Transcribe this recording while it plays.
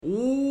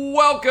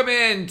Welcome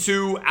in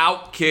to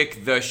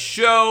Outkick the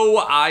Show.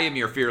 I am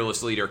your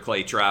fearless leader,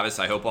 Clay Travis.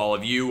 I hope all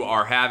of you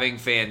are having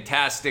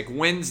fantastic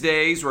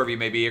Wednesdays, wherever you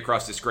may be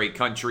across this great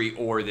country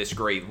or this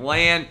great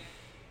land.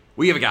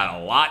 We have got a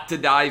lot to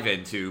dive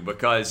into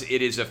because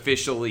it is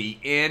officially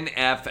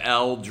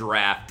NFL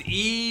Draft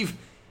Eve,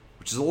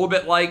 which is a little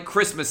bit like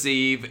Christmas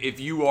Eve. If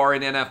you are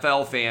an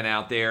NFL fan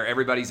out there,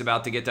 everybody's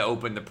about to get to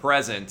open the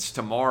presents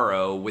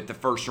tomorrow with the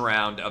first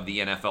round of the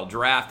NFL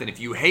Draft. And if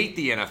you hate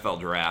the NFL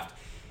Draft,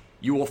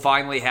 you will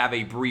finally have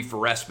a brief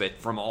respite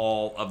from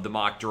all of the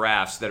mock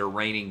drafts that are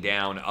raining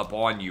down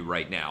upon you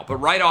right now. But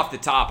right off the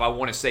top, I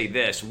want to say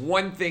this.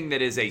 One thing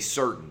that is a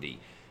certainty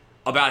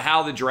about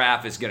how the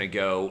draft is going to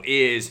go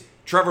is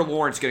Trevor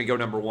Lawrence going to go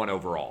number 1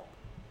 overall.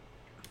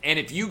 And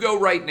if you go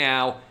right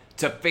now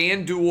to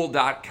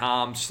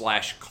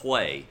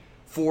fanduel.com/clay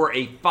for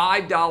a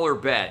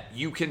 $5 bet,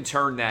 you can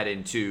turn that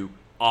into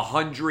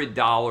 $100,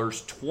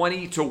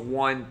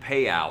 20-1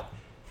 payout.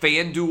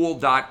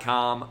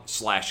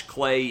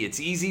 FanDuel.com/clay. It's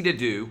easy to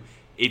do.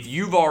 If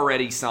you've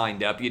already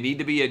signed up, you need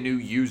to be a new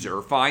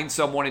user. Find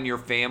someone in your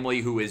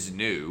family who is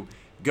new.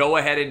 Go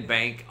ahead and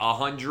bank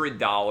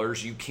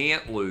 $100. You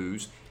can't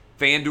lose.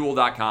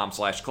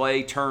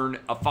 FanDuel.com/clay. Turn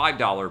a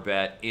 $5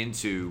 bet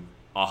into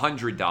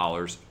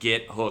 $100.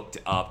 Get hooked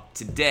up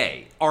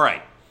today. All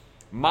right.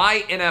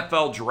 My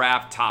NFL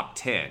Draft Top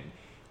 10.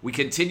 We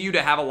continue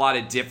to have a lot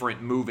of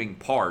different moving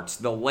parts.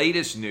 The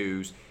latest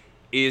news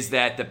is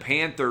that the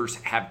Panthers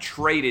have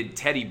traded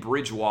Teddy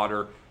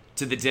Bridgewater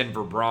to the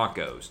Denver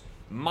Broncos.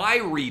 My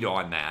read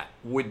on that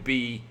would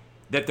be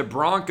that the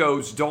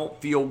Broncos don't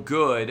feel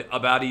good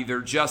about either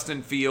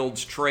Justin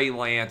Fields, Trey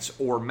Lance,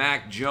 or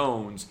Mac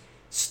Jones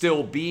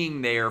still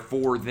being there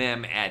for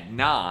them at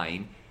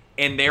 9,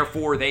 and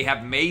therefore they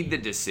have made the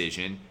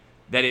decision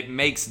that it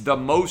makes the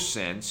most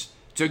sense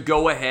to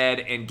go ahead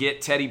and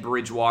get Teddy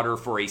Bridgewater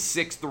for a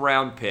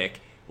 6th-round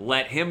pick,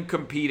 let him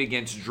compete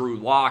against Drew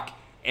Lock,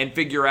 and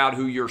figure out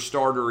who your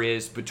starter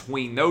is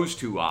between those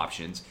two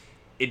options.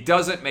 It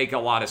doesn't make a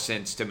lot of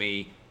sense to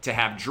me to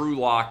have Drew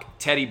Lock,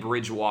 Teddy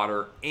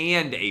Bridgewater,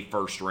 and a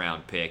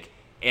first-round pick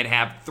and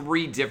have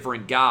 3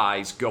 different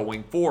guys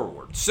going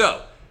forward.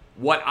 So,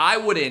 what I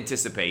would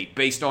anticipate,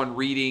 based on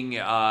reading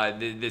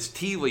this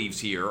tea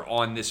leaves here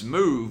on this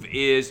move,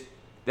 is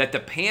that the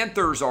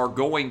Panthers are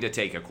going to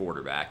take a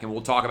quarterback, and we'll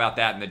talk about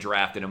that in the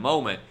draft in a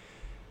moment,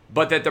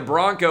 but that the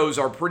Broncos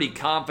are pretty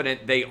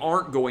confident they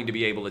aren't going to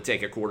be able to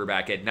take a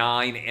quarterback at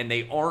 9, and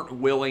they aren't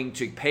willing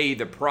to pay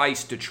the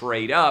price to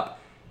trade up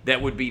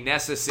that would be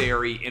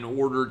necessary in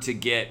order to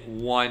get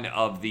one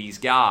of these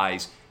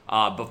guys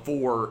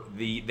before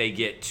they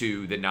get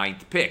to the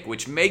 9th pick,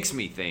 which makes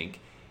me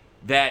think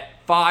that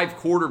 5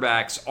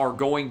 quarterbacks are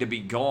going to be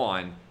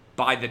gone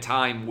by the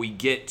time we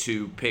get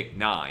to pick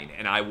 9.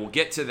 And I will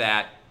get to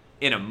that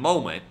in a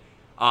moment.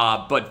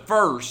 But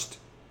first,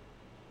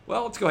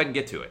 well, let's go ahead and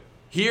get to it.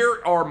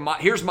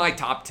 Here's my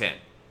top 10.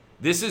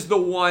 This is the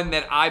one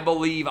that I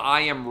believe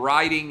I am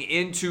riding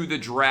into the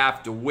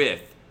draft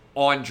with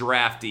on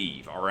draft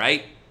eve, all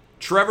right?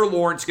 Trevor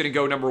Lawrence going to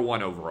go number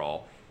 1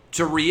 overall.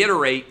 To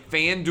reiterate,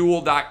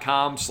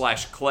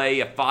 FanDuel.com/clay,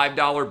 a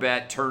 $5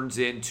 bet turns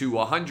into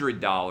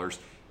 $100.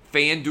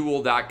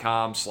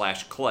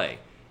 FanDuel.com/clay.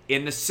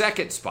 In the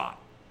 2nd spot,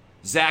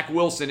 Zach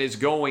Wilson is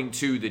going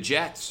to the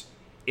Jets.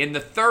 In the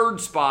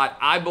 3rd spot,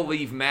 I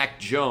believe Mac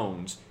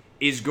Jones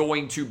is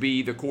going to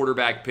be the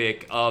quarterback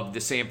pick of the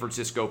San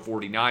Francisco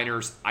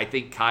 49ers. I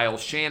think Kyle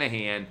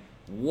Shanahan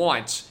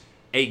wants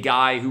a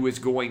guy who is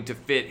going to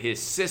fit his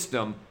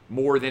system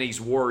more than he's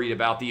worried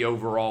about the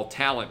overall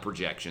talent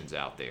projections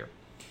out there.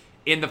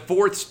 In the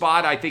 4th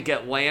spot, I think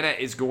Atlanta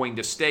is going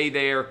to stay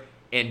there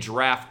and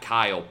draft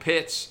Kyle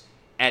Pitts.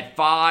 At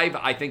 5,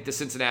 I think the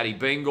Cincinnati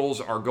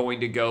Bengals are going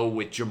to go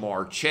with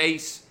Jamar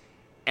Chase.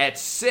 At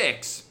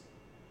 6,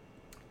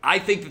 I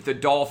think that the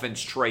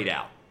Dolphins trade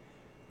out.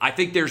 I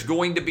think there's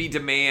going to be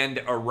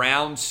demand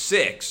around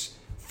 6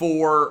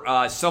 for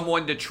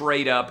someone to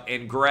trade up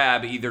and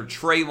grab either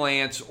Trey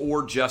Lance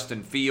or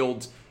Justin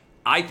Fields.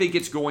 I think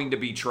it's going to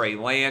be Trey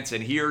Lance,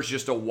 and here's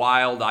just a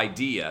wild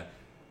idea.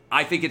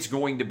 I think it's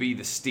going to be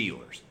the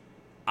Steelers.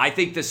 I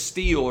think the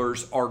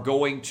Steelers are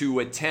going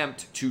to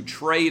attempt to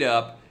trade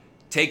up,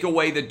 take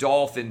away the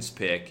Dolphins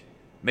pick.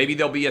 Maybe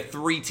there'll be a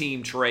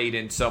 3-team trade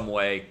in some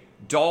way.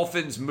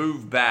 Dolphins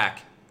move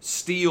back.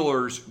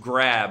 Steelers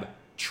grab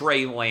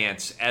Trey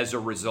Lance as a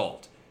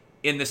result.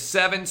 In the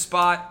 7th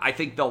spot, I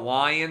think the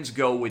Lions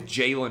go with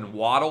Jalen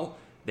Waddle.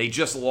 They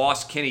just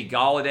lost Kenny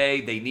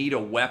Golladay. They need a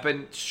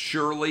weapon,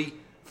 surely,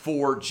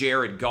 for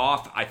Jared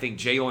Goff. I think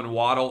Jalen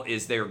Waddle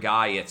is their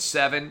guy at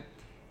 7.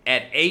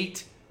 At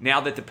 8,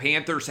 now that the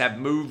Panthers have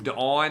moved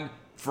on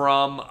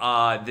from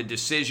the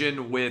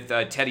decision with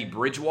Teddy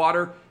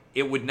Bridgewater,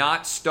 it would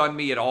not stun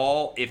me at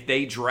all if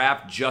they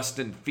draft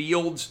Justin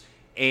Fields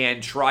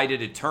and try to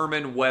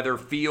determine whether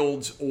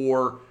Fields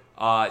or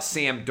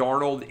Sam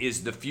Darnold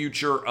is the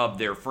future of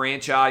their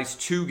franchise.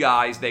 2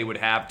 guys they would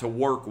have to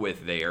work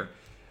with there.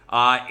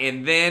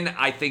 And then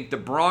I think the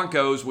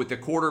Broncos, with the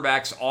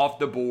quarterbacks off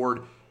the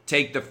board,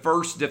 take the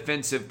first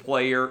defensive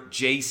player,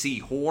 J.C.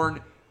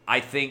 Horn, I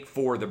think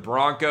for the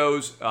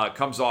Broncos,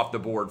 comes off the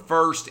board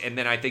first. And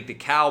then I think the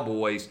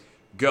Cowboys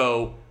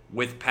go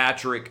with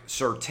Patrick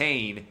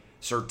Surtain.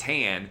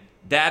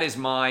 That is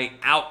my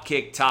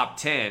Outkick top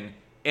 10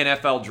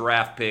 NFL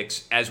draft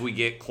picks as we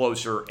get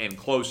closer and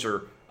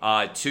closer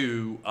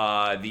to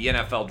the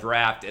NFL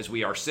draft as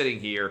we are sitting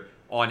here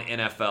on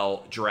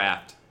NFL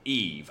Draft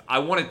Eve. I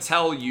want to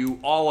tell you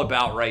all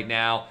about right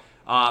now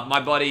my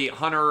buddy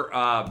Hunter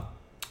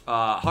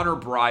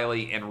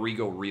Briley and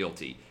Regal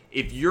Realty.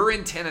 If you're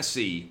in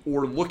Tennessee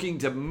or looking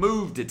to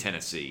move to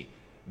Tennessee,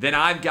 then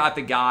I've got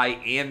the guy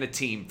and the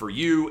team for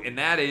you, and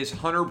that is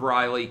Hunter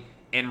Briley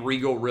and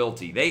Regal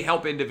Realty. They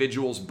help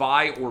individuals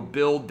buy or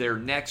build their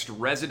next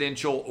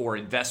residential or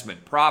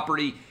investment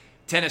property.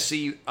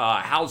 Tennessee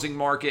housing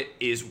market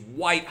is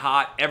white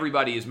hot.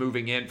 Everybody is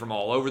moving in from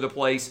all over the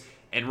place.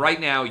 And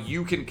right now,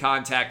 you can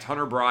contact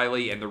Hunter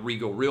Briley and the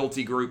Regal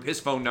Realty Group.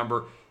 His phone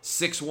number,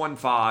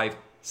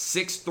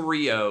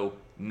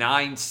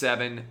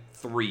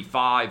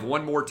 615-630-9735.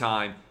 One more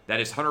time, that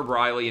is Hunter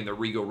Briley and the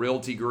Regal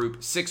Realty Group,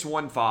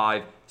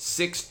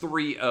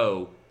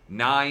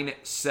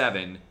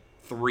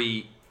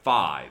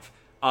 615-630-9735.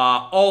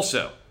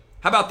 Also,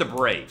 how about the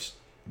Braves?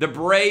 The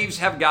Braves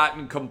have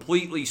gotten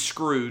completely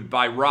screwed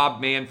by Rob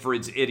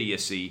Manfred's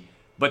idiocy,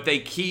 but they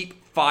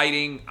keep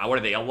fighting. What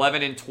are they,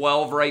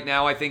 11-12 right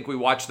now? I think we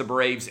watch the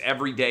Braves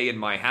every day in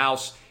my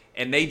house,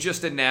 and they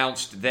just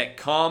announced that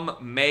come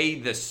May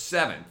the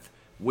 7th,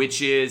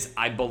 which is,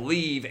 I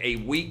believe, a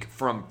week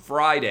from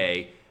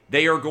Friday,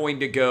 they are going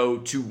to go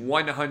to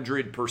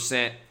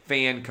 100%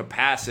 fan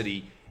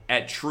capacity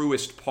at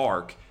Truist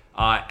Park,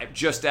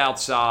 just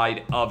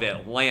outside of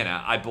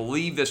Atlanta. I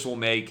believe this will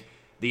make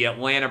the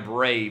Atlanta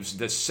Braves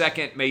the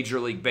second Major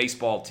League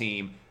Baseball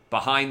team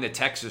behind the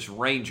Texas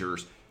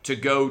Rangers to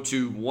go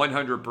to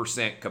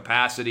 100%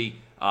 capacity,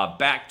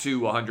 back to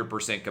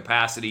 100%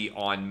 capacity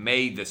on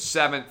May the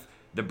 7th.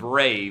 The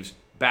Braves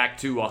back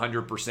to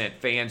 100%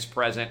 fans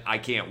present. I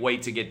can't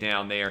wait to get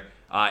down there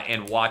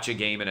and watch a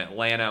game in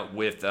Atlanta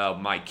with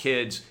my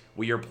kids.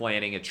 We are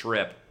planning a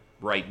trip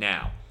right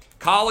now.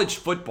 College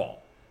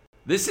football.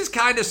 This is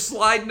kind of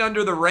sliding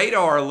under the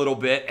radar a little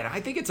bit, and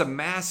I think it's a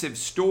massive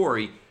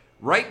story.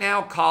 Right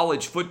now,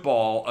 college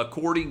football,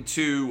 according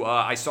to,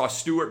 I saw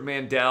Stuart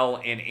Mandel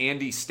and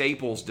Andy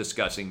Staples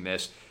discussing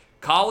this,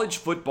 college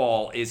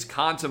football is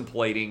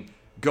contemplating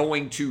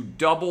going to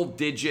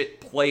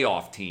double-digit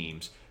playoff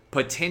teams,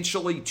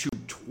 potentially to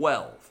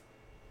 12.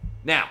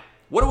 Now,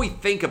 what do we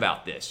think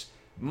about this?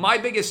 My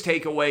biggest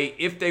takeaway,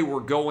 if they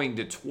were going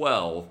to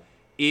 12,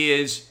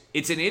 is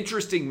it's an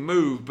interesting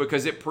move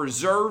because it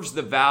preserves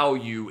the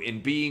value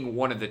in being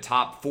one of the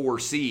top 4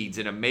 seeds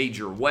in a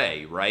major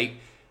way, right?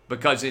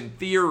 Because in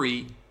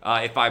theory,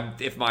 if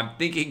I'm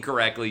thinking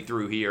correctly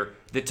through here,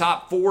 the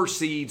top 4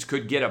 seeds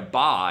could get a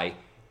bye,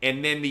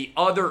 and then the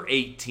other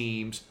 8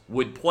 teams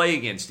would play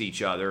against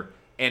each other,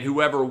 and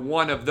whoever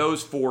won of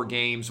those 4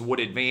 games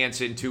would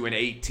advance into an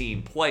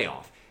 8-team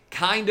playoff.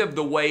 Kind of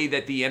the way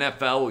that the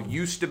NFL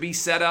used to be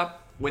set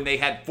up when they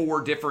had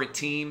 4 different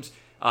teams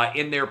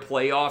in their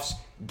playoffs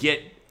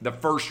get the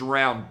first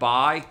round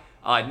bye.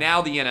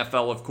 Now the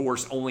NFL, of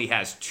course, only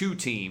has 2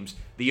 teams.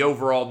 The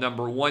overall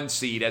number 1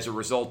 seed, as a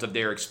result of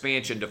their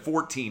expansion to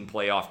 14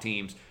 playoff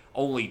teams,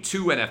 only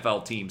 2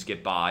 NFL teams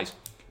get byes.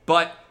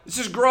 But this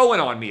is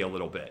growing on me a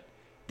little bit.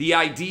 The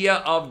idea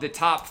of the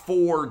top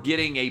 4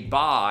 getting a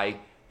bye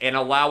and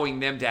allowing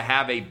them to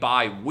have a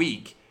bye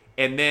week,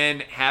 and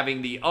then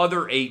having the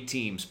other 8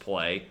 teams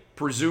play,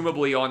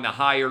 presumably on the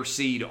higher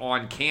seed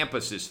on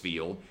campus's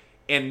field,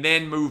 and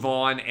then move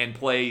on and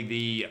play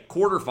the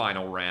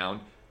quarterfinal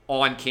round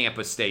on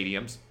campus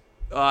stadiums,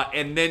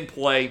 and then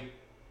play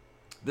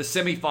the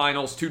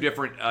semifinals, 2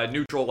 different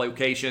neutral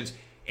locations,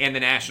 and the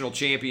national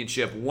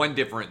championship, 1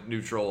 different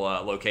neutral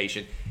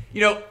location.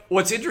 You know,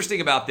 what's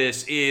interesting about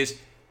this is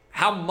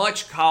how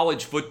much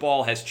college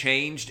football has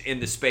changed in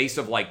the space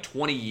of like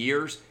 20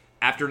 years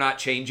after not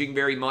changing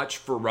very much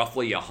for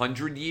roughly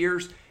 100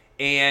 years.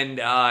 And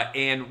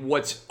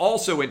what's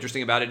also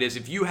interesting about it is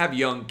if you have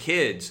young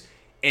kids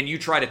and you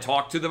try to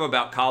talk to them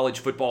about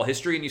college football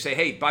history and you say,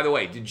 hey, by the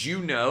way, did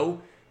you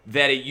know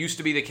that it used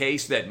to be the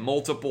case that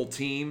multiple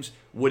teams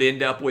would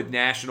end up with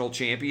national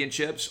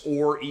championships,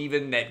 or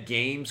even that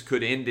games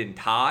could end in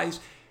ties?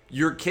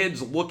 Your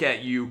kids look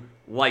at you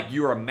like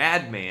you're a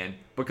madman,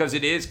 because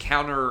it is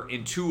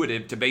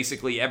counterintuitive to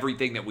basically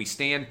everything that we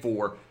stand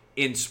for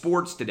in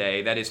sports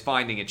today, that is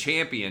finding a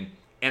champion.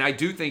 And I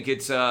do think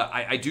it's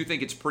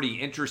pretty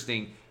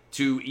interesting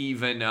to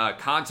even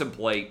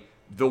contemplate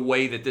the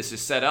way that this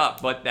is set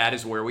up, but that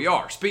is where we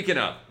are. Speaking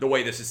of the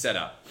way this is set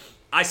up,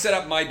 I set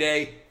up my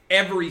day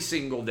every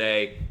single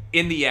day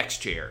in the X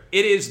chair.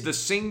 It is the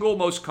single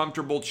most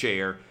comfortable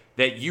chair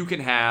that you can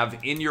have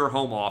in your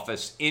home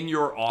office, in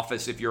your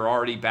office if you're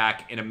already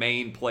back in a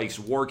main place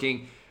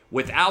working.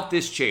 Without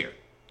this chair,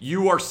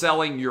 you are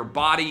selling your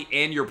body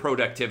and your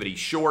productivity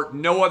short.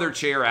 No other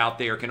chair out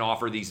there can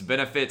offer these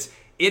benefits.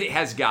 It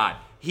has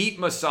got heat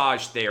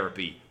massage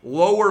therapy,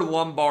 lower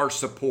lumbar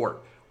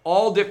support,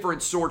 all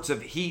different sorts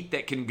of heat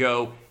that can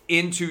go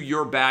into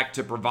your back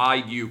to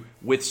provide you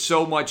with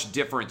so much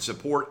different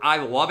support. I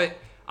love it.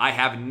 I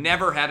have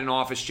never had an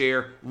office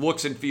chair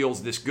looks and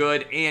feels this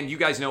good. And you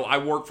guys know I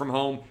work from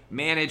home,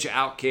 manage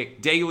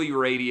Outkick, daily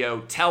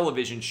radio,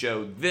 television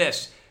show,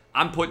 this.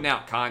 I'm putting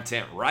out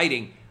content,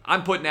 writing.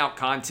 I'm putting out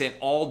content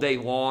all day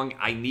long.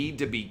 I need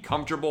to be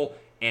comfortable,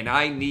 and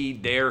I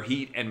need their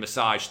heat and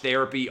massage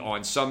therapy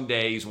on some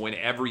days when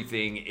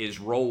everything is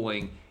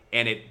rolling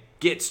and it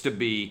gets to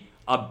be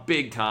a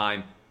big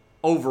time,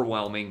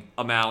 overwhelming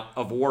amount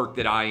of work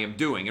that I am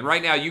doing. And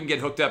right now you can get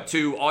hooked up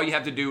too. All you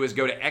have to do is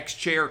go to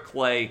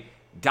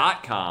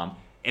xchairclay.com.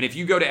 And if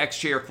you go to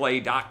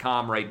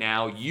xchairclay.com right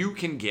now, you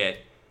can get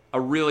a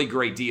really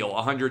great deal,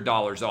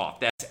 $100 off.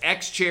 That's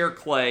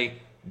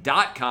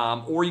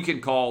xchairclay.com, or you can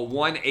call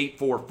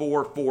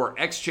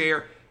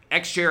 1-844-4XChair.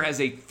 XChair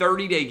has a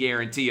 30-day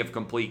guarantee of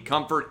complete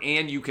comfort,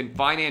 and you can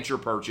finance your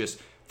purchase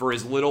for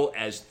as little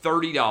as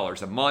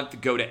 $30 a month.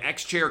 Go to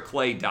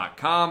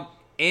xchairclay.com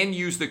and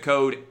use the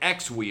code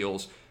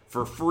XWheels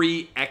for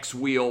free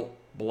X-Wheel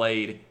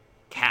blade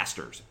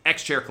casters.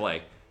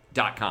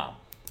 xchairclay.com.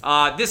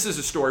 This is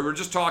a story. We're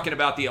just talking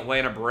about the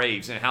Atlanta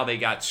Braves and how they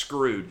got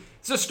screwed.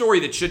 It's a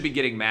story that should be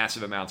getting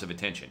massive amounts of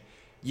attention.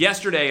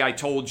 Yesterday, I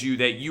told you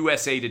that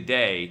USA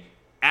Today,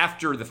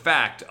 after the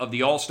fact of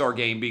the All-Star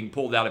game being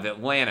pulled out of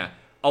Atlanta,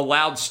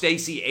 allowed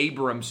Stacey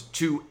Abrams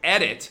to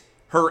edit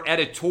her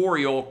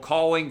editorial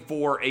calling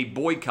for a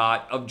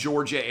boycott of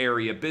Georgia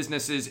area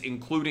businesses,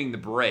 including the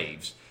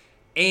Braves.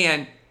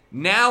 And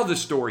now the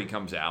story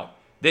comes out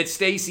that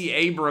Stacey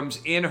Abrams,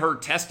 in her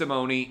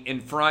testimony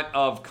in front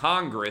of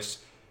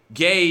Congress,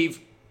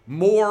 gave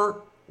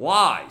more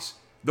lies.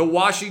 The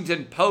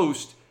Washington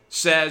Post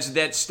says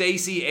that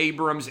Stacey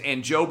Abrams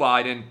and Joe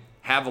Biden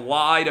have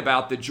lied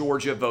about the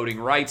Georgia voting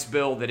rights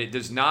bill, that it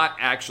does not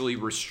actually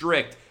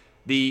restrict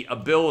the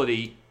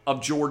ability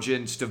of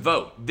Georgians to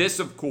vote. This,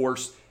 of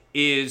course,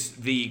 is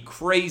the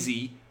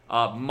crazy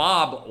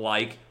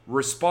mob-like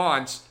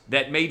response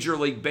that Major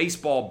League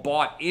Baseball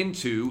bought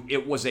into.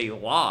 It was a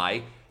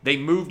lie. They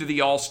moved the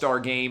All-Star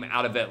game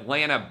out of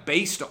Atlanta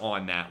based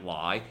on that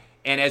lie.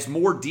 And as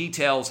more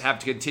details have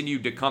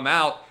continued to come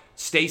out,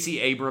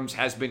 Stacey Abrams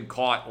has been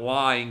caught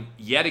lying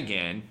yet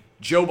again.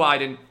 Joe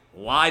Biden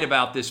lied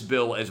about this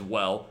bill as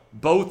well.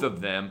 Both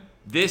of them.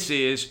 This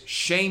is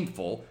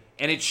shameful,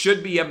 and it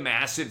should be a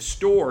massive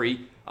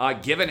story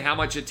given how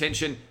much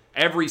attention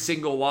every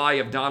single lie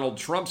of Donald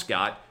Trump's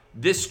got.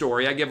 This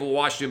story, I give the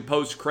Washington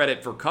Post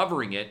credit for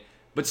covering it,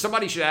 but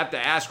somebody should have to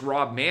ask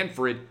Rob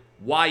Manfred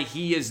why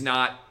he is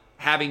not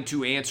having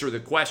to answer the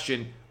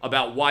question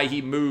about why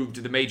he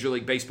moved the Major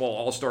League Baseball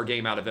All-Star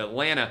game out of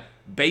Atlanta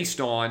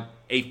based on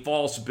a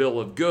false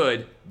bill of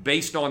good,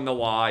 based on the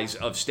lies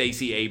of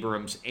Stacey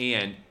Abrams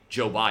and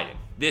Joe Biden.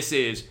 This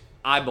is,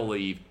 I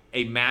believe,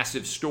 a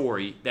massive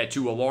story that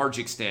to a large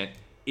extent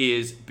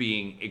is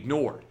being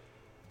ignored.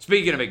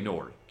 Speaking of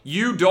ignored,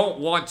 you don't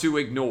want to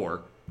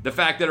ignore the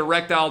fact that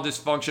erectile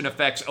dysfunction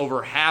affects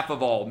over half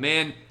of all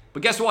men.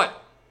 But guess what?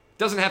 It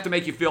doesn't have to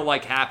make you feel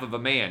like half of a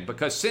man,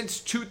 because since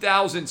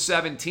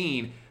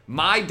 2017,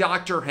 my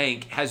Dr.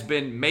 Hank has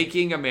been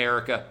making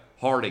America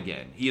hard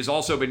again. He has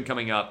also been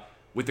coming up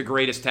with the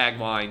greatest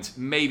taglines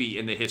maybe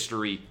in the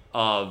history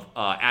of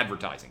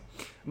advertising.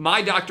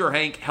 My Dr.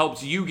 Hank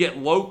helps you get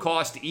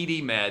low-cost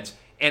ED meds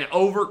and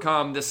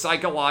overcome the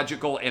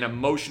psychological and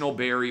emotional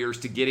barriers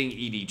to getting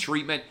ED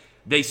treatment.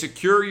 They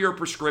secure your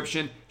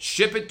prescription,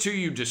 ship it to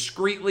you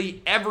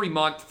discreetly every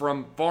month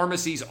from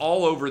pharmacies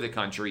all over the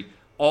country,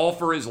 all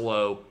for as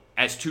low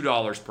as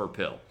 $2 per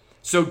pill.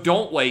 So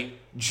don't wait.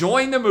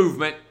 Join the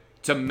movement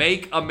to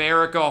make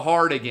America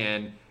hard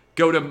again.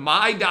 Go to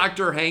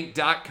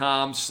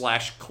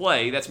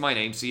mydrhank.com/clay, that's my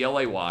name,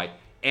 C-L-A-Y,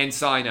 and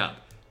sign up.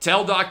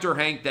 Tell Dr.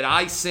 Hank that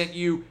I sent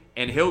you,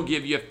 and he'll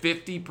give you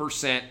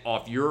 50%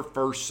 off your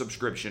first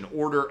subscription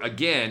order.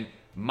 Again,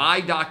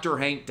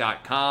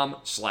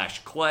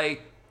 mydrhank.com/clay,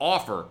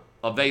 offer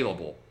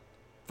available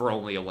for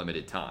only a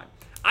limited time.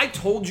 I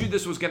told you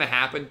this was going to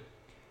happen,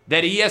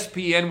 that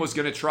ESPN was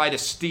going to try to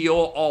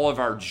steal all of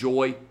our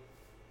joy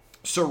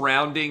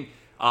surrounding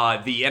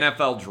the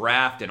NFL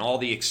draft and all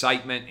the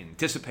excitement,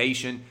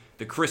 anticipation,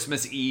 the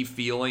Christmas Eve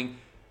feeling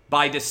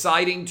by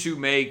deciding to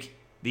make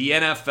the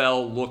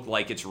NFL look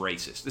like it's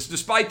racist. This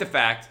despite the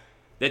fact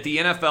that the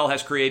NFL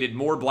has created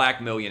more black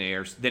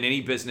millionaires than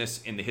any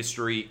business in the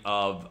history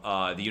of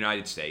the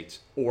United States,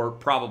 or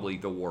probably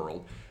the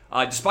world.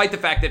 Despite the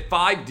fact that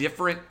 5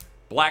 different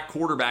black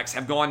quarterbacks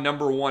have gone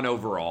number 1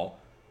 overall: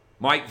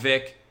 Mike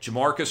Vick,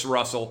 Jamarcus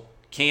Russell,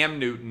 Cam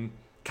Newton,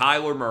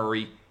 Kyler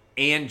Murray,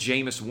 and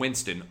Jameis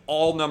Winston,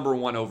 all number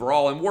 1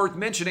 overall. And worth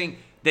mentioning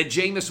that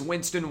Jameis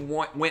Winston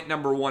went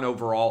number 1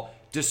 overall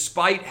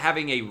despite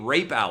having a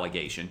rape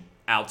allegation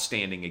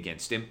outstanding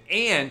against him,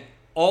 and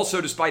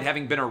also despite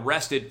having been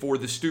arrested for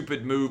the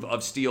stupid move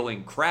of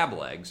stealing crab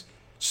legs,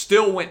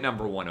 still went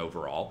number 1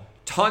 overall.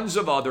 Tons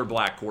of other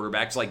black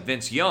quarterbacks like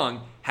Vince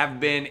Young have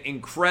been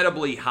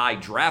incredibly high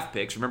draft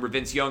picks. Remember,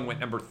 Vince Young went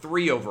number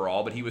 3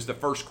 overall, but he was the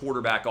first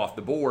quarterback off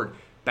the board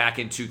back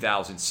in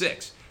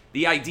 2006.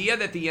 The idea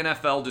that the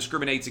NFL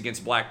discriminates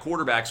against black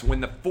quarterbacks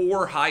when the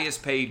 4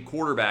 highest paid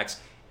quarterbacks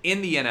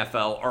in the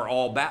NFL are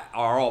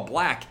all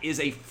black is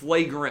a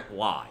flagrant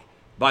lie.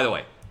 By the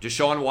way,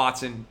 Deshaun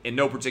Watson, in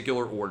no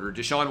particular order,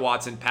 Deshaun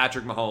Watson,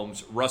 Patrick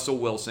Mahomes, Russell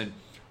Wilson,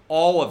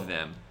 all of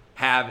them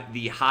have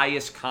the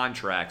highest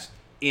contracts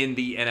in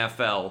the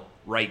NFL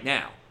right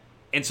now.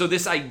 And so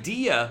this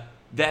idea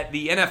that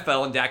the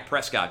NFL, and Dak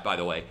Prescott, by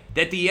the way,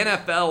 that the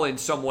NFL in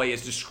some way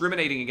is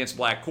discriminating against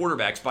black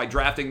quarterbacks by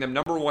drafting them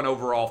number 1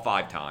 overall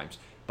 5 times,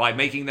 by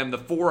making them the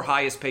 4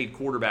 highest paid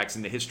quarterbacks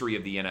in the history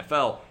of the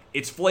NFL,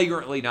 it's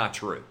flagrantly not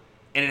true.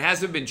 And it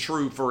hasn't been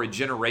true for a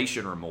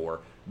generation or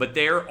more, but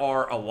there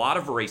are a lot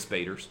of race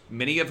baiters,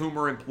 many of whom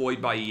are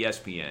employed by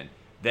ESPN,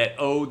 that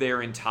owe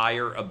their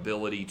entire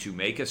ability to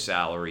make a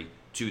salary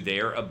to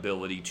their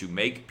ability to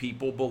make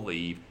people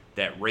believe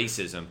that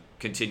racism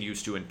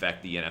continues to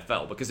infect the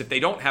NFL. Because if they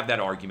don't have that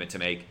argument to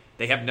make,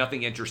 they have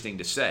nothing interesting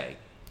to say.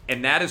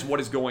 And that is what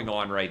is going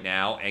on right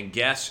now. And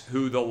guess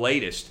who the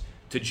latest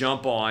to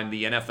jump on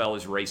the NFL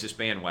is racist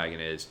bandwagon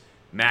is?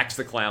 Max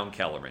the Clown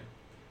Kellerman.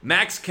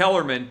 Max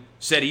Kellerman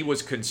said he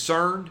was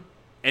concerned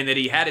and that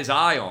he had his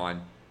eye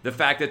on the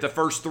fact that the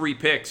first 3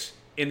 picks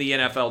in the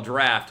NFL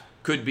draft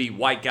could be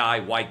white guy,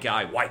 white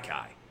guy, white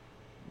guy.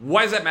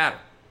 Why does that matter?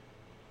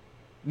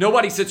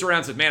 Nobody sits around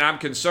and says, man, I'm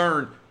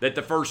concerned that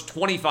the first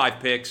 25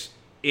 picks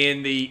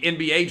in the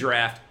NBA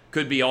draft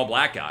could be all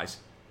black guys.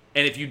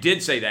 And if you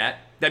did say that,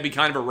 that'd be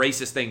kind of a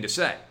racist thing to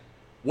say.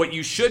 What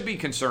you should be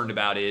concerned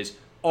about is,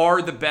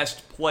 are the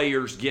best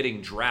players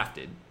getting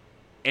drafted?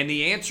 And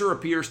the answer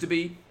appears to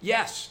be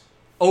yes.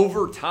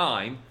 Over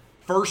time,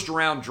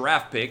 first-round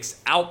draft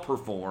picks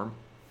outperform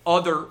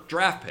other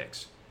draft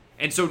picks.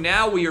 And so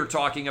now we are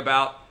talking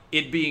about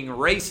it being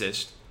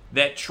racist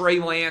that Trey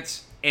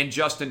Lance and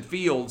Justin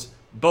Fields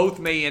both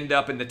may end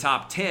up in the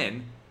top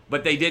 10,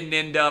 but they didn't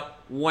end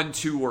up 1,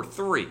 2, or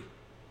 3.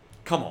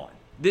 Come on.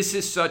 This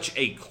is such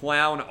a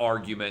clown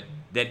argument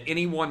that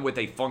anyone with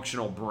a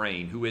functional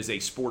brain who is a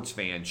sports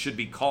fan should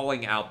be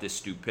calling out this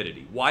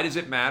stupidity. Why does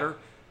it matter?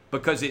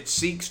 Because it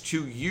seeks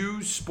to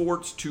use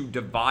sports to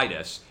divide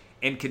us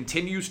and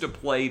continues to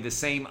play the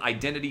same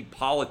identity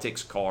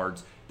politics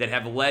cards that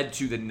have led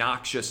to the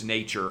noxious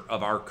nature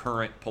of our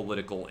current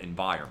political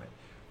environment.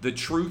 The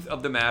truth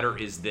of the matter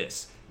is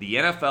this. The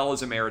NFL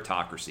is a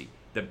meritocracy.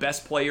 The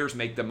best players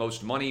make the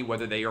most money,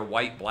 whether they are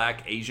white,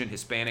 black, Asian,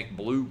 Hispanic,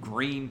 blue,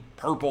 green,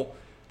 purple.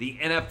 The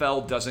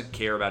NFL doesn't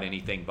care about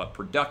anything but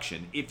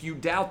production. If you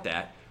doubt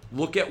that,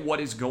 look at what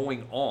is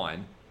going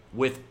on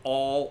with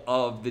all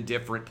of the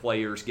different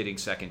players getting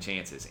second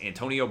chances.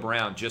 Antonio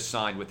Brown just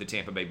signed with the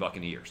Tampa Bay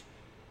Buccaneers.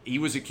 He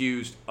was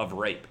accused of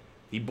rape.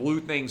 He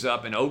blew things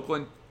up in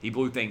Oakland. He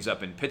blew things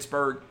up in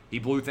Pittsburgh. He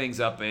blew things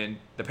up in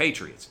the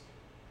Patriots.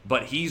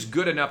 But he's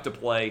good enough to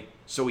play,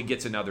 so he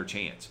gets another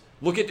chance.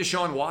 Look at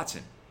Deshaun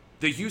Watson.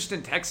 The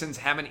Houston Texans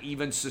haven't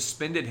even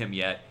suspended him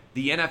yet.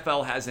 The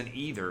NFL hasn't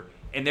either.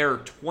 And there are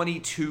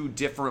 22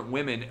 different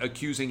women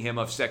accusing him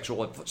of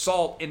sexual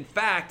assault. In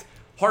fact,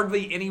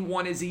 hardly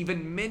anyone is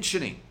even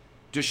mentioning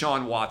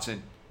Deshaun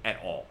Watson at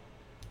all.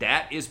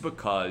 That is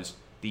because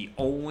the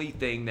only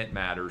thing that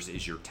matters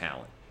is your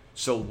talent.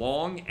 So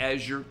long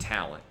as your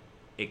talent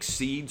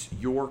exceeds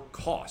your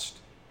cost,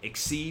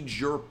 exceeds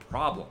your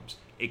problems,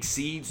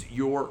 exceeds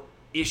your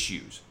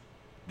issues,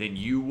 then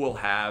you will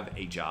have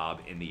a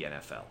job in the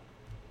NFL.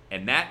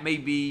 And that may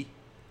be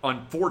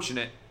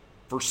unfortunate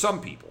for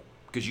some people,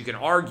 because you can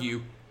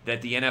argue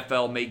that the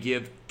NFL may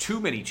give too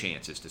many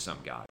chances to some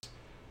guys.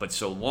 But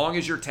so long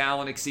as your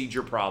talent exceeds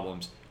your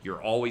problems,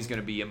 you're always going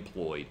to be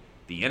employed.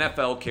 The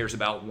NFL cares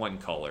about one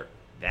color.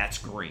 That's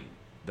green.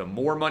 The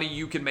more money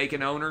you can make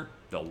an owner,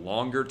 the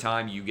longer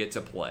time you get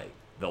to play.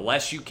 The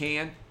less you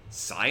can,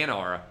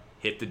 sayonara,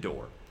 hit the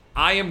door.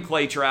 I am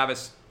Clay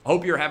Travis.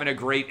 Hope you're having a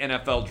great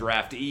NFL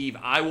Draft Eve.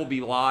 I will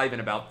be live in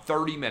about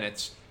 30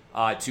 minutes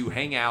to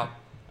hang out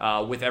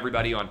with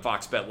everybody on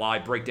Fox Bet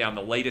Live, break down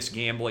the latest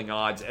gambling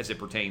odds as it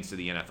pertains to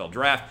the NFL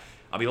Draft.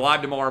 I'll be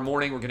live tomorrow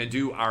morning. We're going to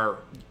do our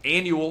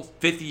annual,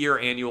 5th-year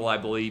annual, I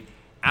believe,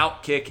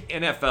 Outkick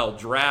NFL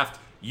Draft.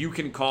 You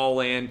can call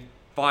in,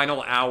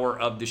 final hour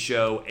of the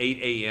show, 8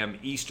 a.m.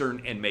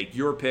 Eastern, and make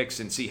your picks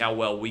and see how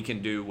well we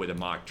can do with a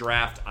mock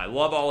draft. I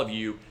love all of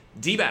you.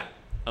 DBAP,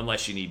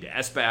 unless you need to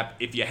SBAP.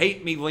 If you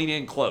hate me, lean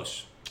in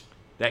close.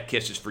 That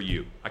kiss is for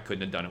you. I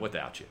couldn't have done it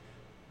without you.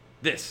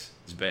 This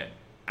has been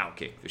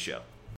Outkick the Show.